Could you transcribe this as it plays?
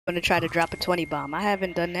gonna try to drop a 20 bomb. I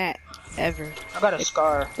haven't done that ever. I got a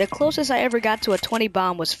scar. The closest I ever got to a 20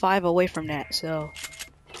 bomb was 5 away from that. So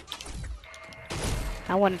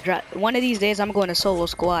I want to drop. One of these days, I'm going to solo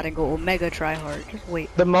squad and go Omega try hard. Just wait.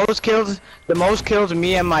 The most kills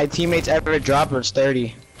me and my teammates ever dropped was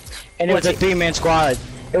 30, and it was a 3-man squad.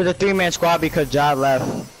 It was a 3-man squad because Jod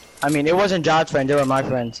left. I mean, it wasn't Jod's friend; they were my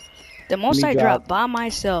friends. The most I dropped by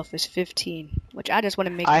myself is 15, which I just want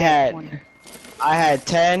to make I that had 20. I had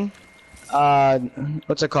 10.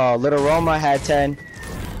 What's it called? Little Roma had 10,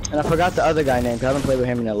 and I forgot the other guy name. 'Cause I haven't played with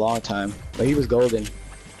him in a long time, but he was golden.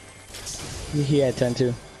 He had 10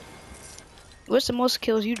 too. What's the most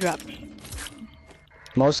kills you dropped?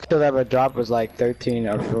 Most kills I ever dropped was like 13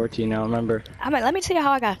 or 14. I don't remember. I mean, let me tell you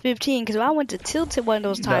how I got 15. Because I went to Tilted one of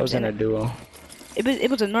those times. That was in a duo.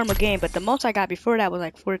 It was a normal game, but the most I got before that was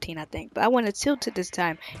like 14, I think. But I went to Tilted this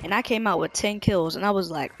time, and I came out with 10 kills, and I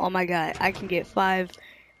was like, oh my god, I can get 5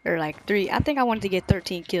 or like 3. I think I wanted to get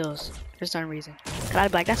 13 kills for some reason. Cause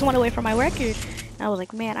I'd be like, that's one away from my record. And I was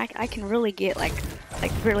like, man, I can really get like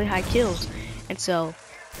really high kills. And so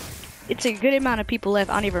it's a good amount of people left.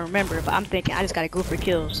 I don't even remember, but I'm thinking I just gotta go for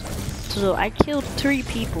kills. So I killed 3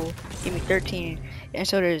 people, give me 13. And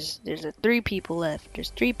so there's 3 people left.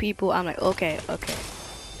 There's 3 people. I'm like, okay.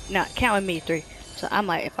 Now counting me 3. So I'm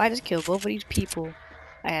like, if I just kill both of these people,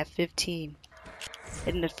 I have 15.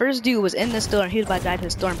 And the first dude was in the storm. He was about to die to the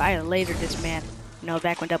storm. But I had lasered this man. You know,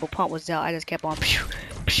 back when double pump was out, I just kept on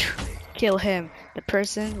kill him. The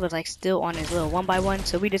person was like still on his little 1x1.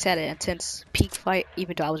 So we just had an intense peak fight,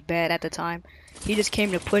 even though I was bad at the time. He just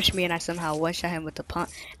came to push me, and I somehow one-shot him with the pump.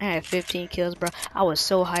 I had 15 kills, bro. I was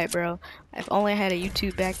so hyped, bro. If only I had a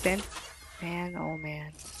YouTube back then. Man, oh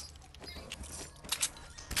man.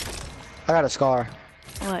 I got a scar.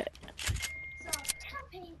 What?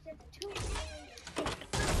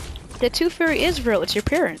 The Tooth Fairy is real. It's your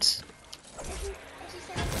parents.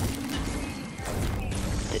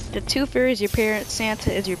 The Tooth Fairy is your parents.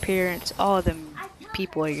 Santa is your parents. All of them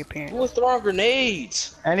people are your parents. Who was throwing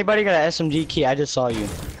grenades? Anybody got an SMG key? I just saw you.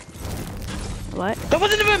 What? That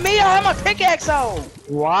wasn't even me. I had my pickaxe out.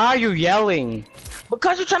 Why are you yelling?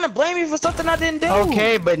 Because you're trying to blame me for something I didn't do.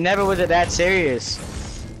 Okay, but never was it that serious.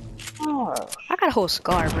 Oh. I got a whole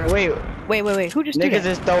scar, bro. Wait. Who just did that?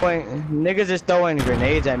 Niggas is throwing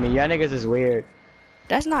grenades at me. Y'all niggas is weird.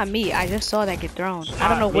 That's not me. I just saw that get thrown. I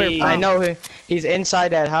don't know where. I know he's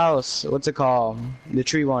inside that house. What's it called? The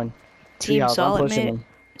tree one. Team Treehouse. I'm solid pushing mid. him.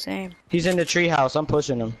 Same. He's in the tree house. I'm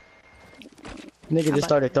pushing him. Nigga just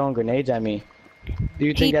started throwing grenades at me. Do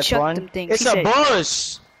you think that's fun? It's a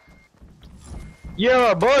bus.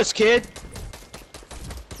 You're a bus, kid.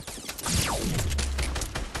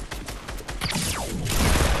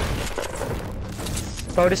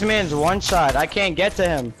 Bro, this man's one shot. I can't get to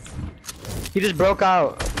him. He just broke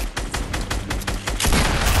out.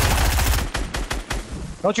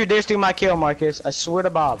 Don't you dare steal my kill, Marcus. I swear to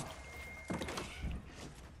Bob.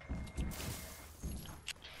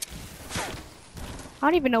 I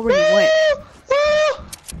don't even know where he went.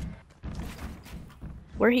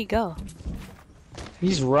 Where'd he go?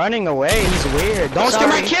 He's running away. He's weird. Don't steal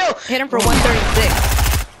my kill! Hit him for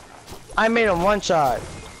 136. I made him one shot.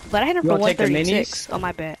 But I hit him for 136. Oh,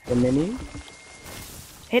 my bad. The mini?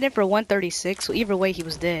 Hit him for 136, so either way he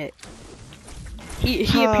was dead. He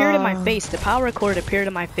appeared in my face. The power cord appeared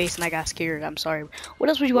in my face and I got scared. I'm sorry. What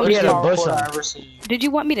else would you want me to do? Did you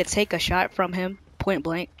want me to take a shot from him? Point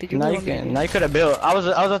blank. Did you Now you could have built. I was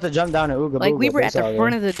about to jump down to Ooga Like Booga, we were at the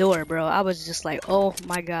front of the door, bro. I was just like, oh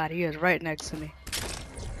my god, he is right next to me.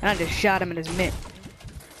 And I just shot him in his mitt.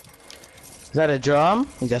 Is that a drum?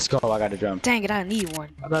 Let's go. I got a drum. Dang it, I need one.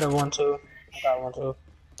 I got one too.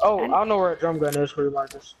 Oh, I don't know where a drum gun is for you,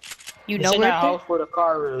 Marcus. You know it's in where that house where the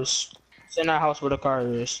car is. It's in that house where the car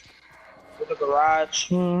is. With the garage.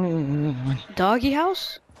 Doggy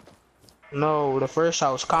house? No, the first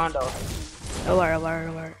house, condo. Oh,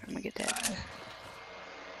 alright. I'm gonna get that.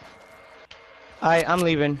 I'm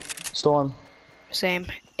leaving. Storm. Same.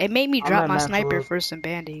 It made me drop my sniper for some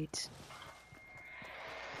band-aids.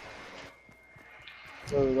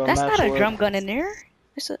 That's not a drum gun in there.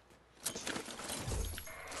 It's a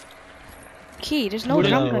key. There's no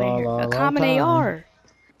drum gun in here. A common AR.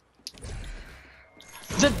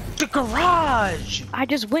 The garage. I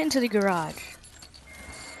just went into the garage.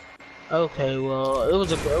 Okay, well, it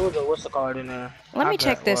was a what's the card in there? Let me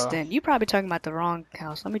check this then. You probably talking about the wrong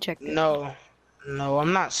house. Let me check this. No,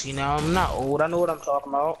 I'm not senile. I'm not old. I know what I'm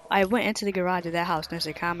talking about. I went into the garage of that house and there's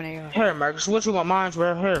a common AR. Here, Marcus, what you want mine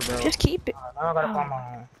right here, bro? Just keep it. Now I gotta find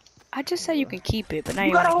mine. I just said you can keep it, but now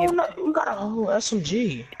you got a whole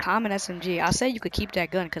SMG. Common SMG. I said you could keep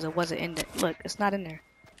that gun because it wasn't in there. Look, it's not in there.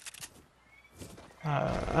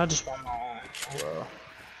 I just want my own. Well,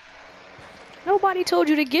 Nobody told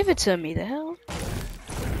you to give it to me. The hell?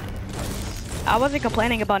 I wasn't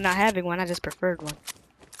complaining about not having one. I just preferred one.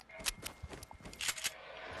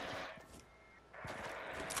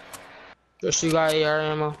 just you got AR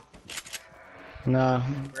ammo. Nah,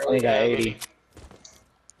 only got 80.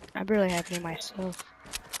 I barely have any myself.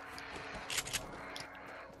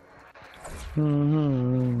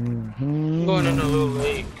 I'm going in a little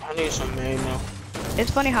late. I need some ammo. It's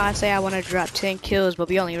funny how I say I want to drop 10 kills, but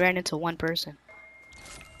we only ran into one person.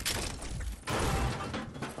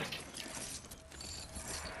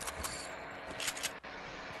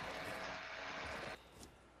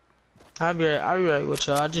 I'll be right with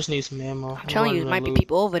y'all. I just need some ammo. I'm telling you, it might be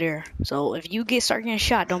people over there. So if you start getting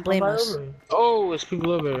shot, don't blame us. Oh, it's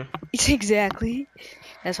people over there. Exactly.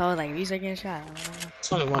 That's all. Like, if you start getting shot, I don't know.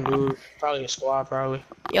 It's only one dude. Probably a squad, probably.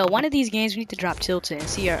 Yo, one of these games we need to drop Tilted and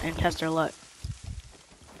see and test our luck.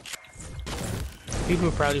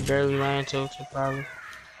 People probably barely land tilted, probably.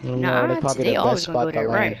 Nah, that's probably they the always best gonna go spot to there,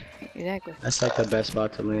 land. right? Exactly. That's like the best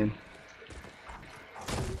spot to land.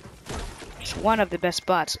 It's one of the best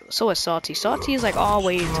spots. So is Salty. Salty is like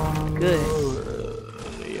always good.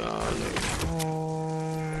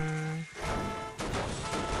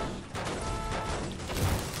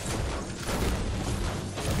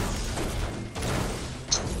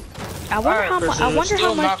 I wonder how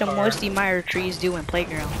much the Moisty Mire trees do in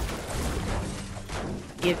Playground.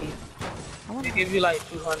 Give you. They give you like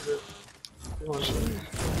 200.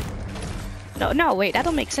 No, wait, that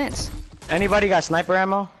don't make sense. Anybody got sniper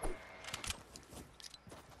ammo?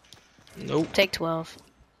 Nope. Take 12.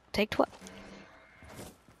 Take 12.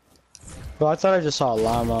 Well, I thought I just saw a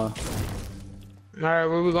llama. Alright,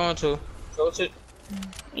 where we going to? Tilted?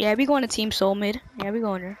 Yeah, we going to Team Soul Mid. Yeah, we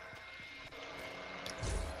going there.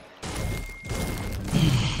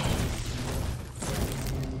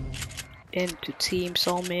 Into Team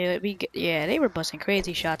Soul Mid. Yeah, they were busting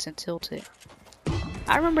crazy shots in Tilted.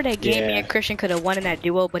 I remember that game me and Christian could have won in that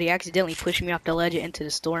duo, but he accidentally pushed me off the ledge into the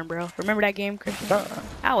storm, bro. Remember that game, Christian?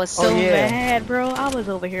 I was so mad, bro. I was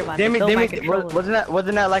over here about to throw my controller.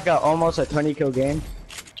 Wasn't that like almost a 20 kill game?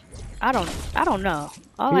 I don't know.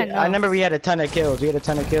 All I know. I remember we had a ton of kills.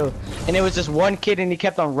 And it was just one kid, and he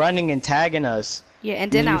kept on running and tagging us. Yeah,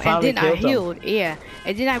 and then I healed. Yeah,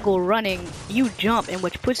 and then I go running. You jump, and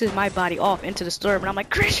which pushes my body off into the storm. And I'm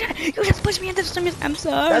like, Christian, you just pushed me into the storm. I'm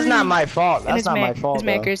sorry. That's not my fault. That's not my fault. This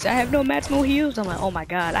man, Chris, I have no mats, no heals. I'm like, oh my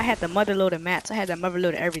god, I had the mother load of mats. I had the mother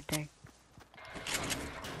load of everything.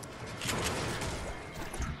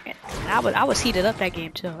 And I was heated up that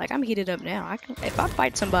game too. Like I'm heated up now. If I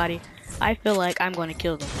fight somebody, I feel like I'm gonna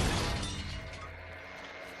kill them.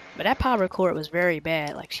 But that power cord was very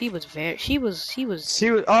bad. Like she was. Oh,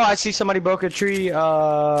 I see somebody broke a tree.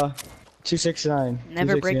 269.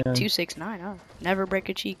 Never break 269. Huh? Never break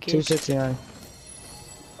a cheat, kid. 269.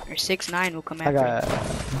 Or 69 will come after.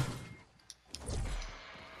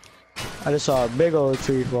 I just saw a big old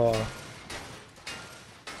tree fall.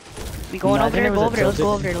 We going over there? Go over there. Let's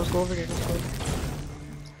go over there. Let's go over there.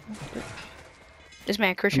 This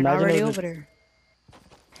man Christian already over there.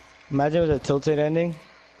 Imagine it was a tilted ending.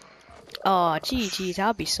 Oh, geez,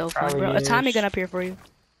 that'll be so fun, bro. A Tommy gun up here for you.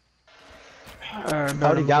 I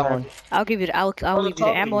already got one. I'll give you the. I'll leave you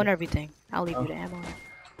the ammo and everything. I'll leave you the ammo.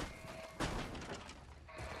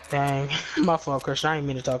 Dang, my fault, Christian. I didn't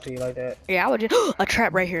mean to talk to you like that. Yeah, I would just a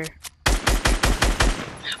trap right here.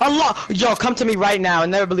 Allah, yo, come to me right now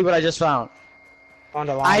and never believe what I just found. On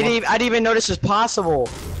the llama. I didn't even know this was possible.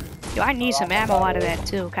 Yo, I need some ammo out of that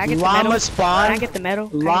too. Can I get the llama metal? spawn. Can I get the metal?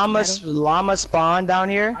 Llama spawn down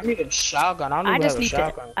here. I need a shotgun. I just need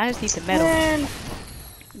the metal. Man.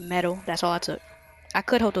 Metal. That's all I took. I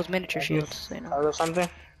could hold those miniature shields. You know. Or something.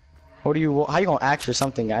 What do you? How you gonna ask for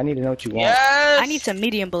something? I need to know what you want. Yes. I need some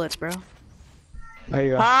medium bullets, bro. There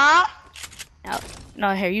you go. Huh?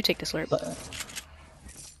 No, here you take the slurp.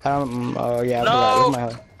 Oh yeah.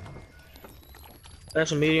 No.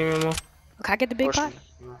 That's a medium ammo. Can I get the big pot?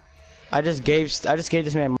 I just gave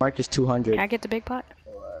this man Marcus 200. Can I get the big pot?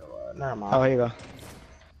 Never mind. Oh, here you go.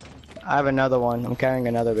 I have another one. I'm carrying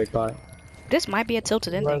another big pot. This might be a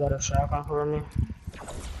tilted ending. Got a shotgun for me.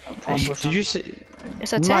 Did you see?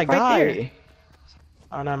 It's a tech right there.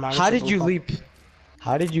 Oh, never mind. How did you leave?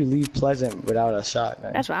 How did you leave Pleasant without a shot,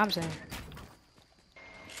 man? That's what I'm saying.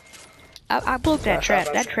 I blew that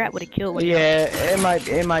trap. That trap would have killed me. Yeah,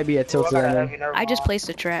 it might be a tilted ending. I just placed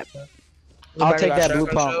a trap. I'll take that blue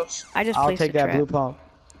pump. I'll take that blue pump.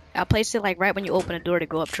 I placed it like right when you open the door to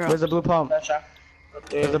go up trap. Where's the blue pump?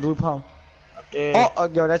 Where's the blue pump? Oh,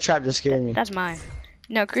 yo, that trap just scared me. That's mine.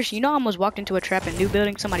 No, Christian, you know I almost walked into a trap in new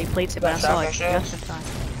building. Somebody placed it, but I saw it just in time.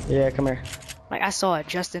 Yeah, come here. Like I saw it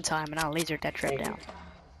just in time, and I lasered that trap down.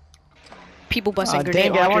 People busting Oh,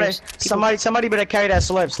 grenade dang it, I launchers. wanna, somebody better carry that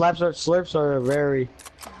slurp. Slurps are very,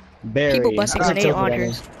 People busting grenade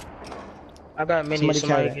launchers. I got minis. Somebody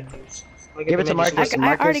Somebody can use. Give it to Marcus.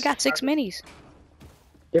 I already got 6 minis.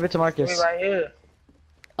 Give it to Marcus. Right here.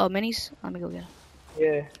 Oh, minis? Let me go get them.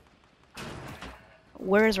 Yeah.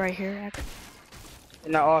 Where is right here?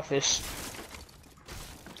 In the office.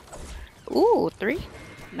 Ooh, 3.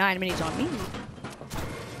 9 minis on me.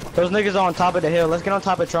 Those niggas are on top of the hill. Let's get on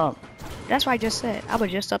top of Trump. That's what I just said. I was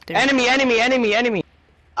just up there. Enemy.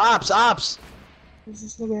 Ops. Where's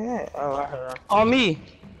this nigga at? Oh, I heard him. On me.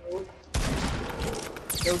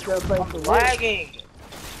 Lagging.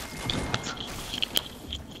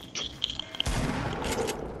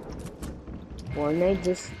 Fortnite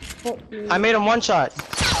just. I made him one shot.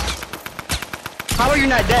 How are you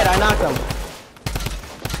not dead? I knocked him.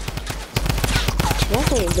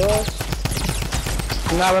 That's what it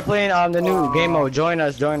does. Now we're playing the new game mode. Join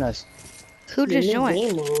us. Who just New joined?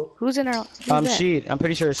 game mode. Who's in our? Who's that? Sheet. I'm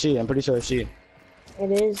pretty sure it's Sheet.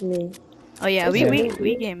 It is me. Oh yeah, What's that?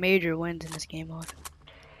 we get major wins in this game mode.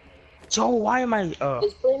 So why am I? Is Oh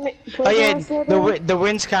yeah, the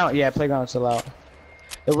wins count. Yeah, playground still out.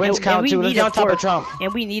 The wins count too. Let's get on top of Trump.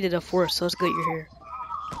 And we needed a 4th, so it's good you're here.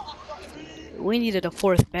 We needed a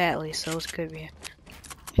 4th badly, so it's good we're here.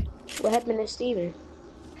 What happened to Steven?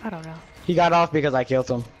 I don't know. He got off because I killed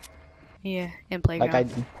him. Yeah, in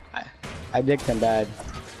playground. Like I dicked him bad.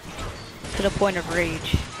 To the point of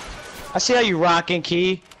rage. I see how you rocking,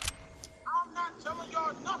 Key.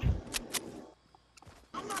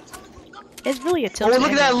 It's really a Oh, tilt.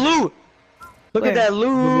 look at that loot! Look Where? at that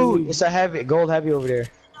loot! It's a gold heavy over there.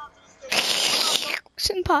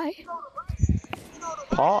 Senpai.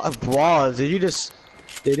 Balls, dude,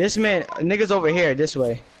 this man, niggas over here, this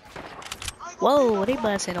way. Whoa, they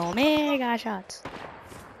busting on me. Got shots.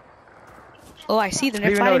 Oh, I see them.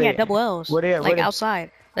 They're Even though fighting they- at double L's. where they at? Like Where they-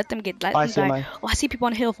 outside. Let them I see die. mine. Oh, I see people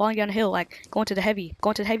on the hill, falling down the hill, like going to the heavy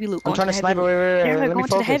loot. I'm trying to snipe it, wait, They're let me going to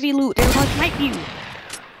the focus. heavy loot. They're going to snipe you.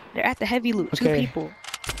 They're at the heavy loot. 2 Okay. people.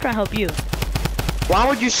 I'm trying to help you. Why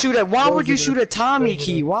would you shoot at Tommy,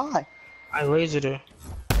 Key? Why? I lasered her.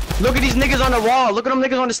 Look at these niggas on the wall. Look at them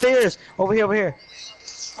niggas on the stairs. Over here.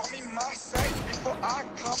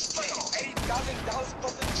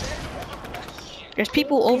 There's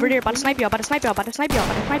people over there about to snipe y'all. Duck.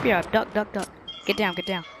 Get down.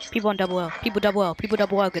 People on double L. People double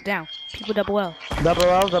L. Get down. People double L. Double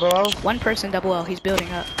L. One person double L. He's building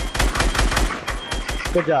up.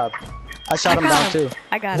 Good job. I shot him down too.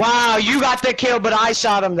 I got him. Wow, you got the kill, but I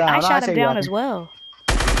shot him down. I shot him say down you as well.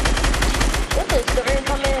 What the storm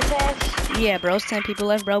coming in fast? Yeah, bro. It's 10 people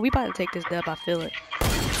left, bro. We about to take this dub. I feel it.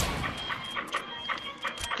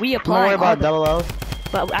 We Don't applied worry about double L.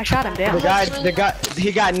 but I shot him down. The guy,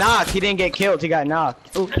 he got knocked. He didn't get killed. He got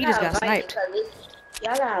knocked. Oh, he just got sniped.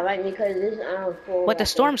 Y'all gotta like me because this full. But the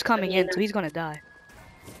storm's coming in, so he's gonna die.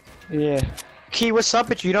 Yeah. Key, what's up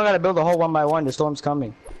with you? You don't gotta build a whole 1 by 1. The storm's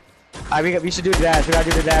coming. Alright, we should do the dash. We gotta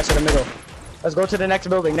do the dash in the middle. Let's go to the next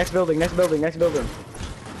building. Next building.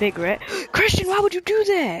 Big red. Christian, why would you do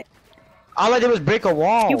that? All I did was break a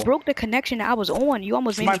wall. You broke the connection that I was on. You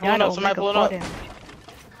almost made me die to make a fall down.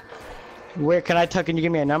 Where can Can you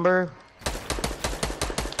give me a number?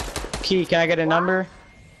 Key, can I get a number?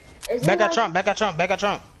 Back at Trump.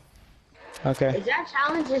 Okay. Is that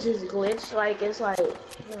challenge just is glitch? Like it's like. I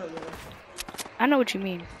don't know. I know what you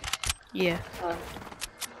mean. Yeah.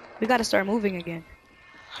 We gotta start moving again.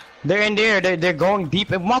 They're in there. They're going deep.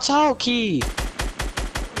 Watch out, Key.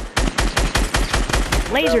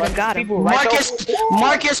 Lasered and got him.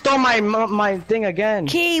 Marcus stole my thing again.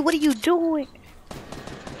 Key, what are you doing?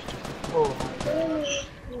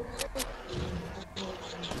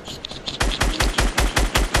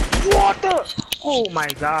 What the? Oh my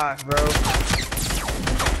god, bro.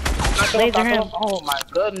 Laser him. Oh my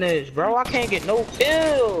goodness, bro. I can't get no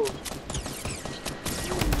kill.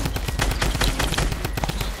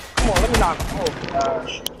 Come on, let me knock him. Oh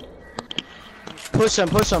gosh. Push him.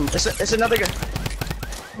 It's another guy.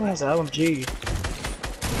 Where's the LMG?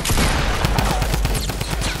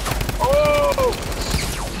 Oh!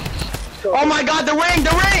 Oh my god, the ring!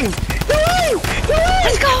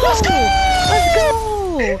 Let's go!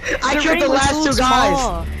 I killed the last 2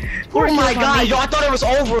 guys. Oh my god, yo, I thought it was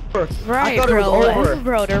over. Right, I thought it was over.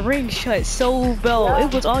 Bro, the ring shut so well.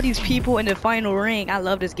 It was all these people in the final ring. I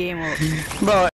love this game mode. Bro,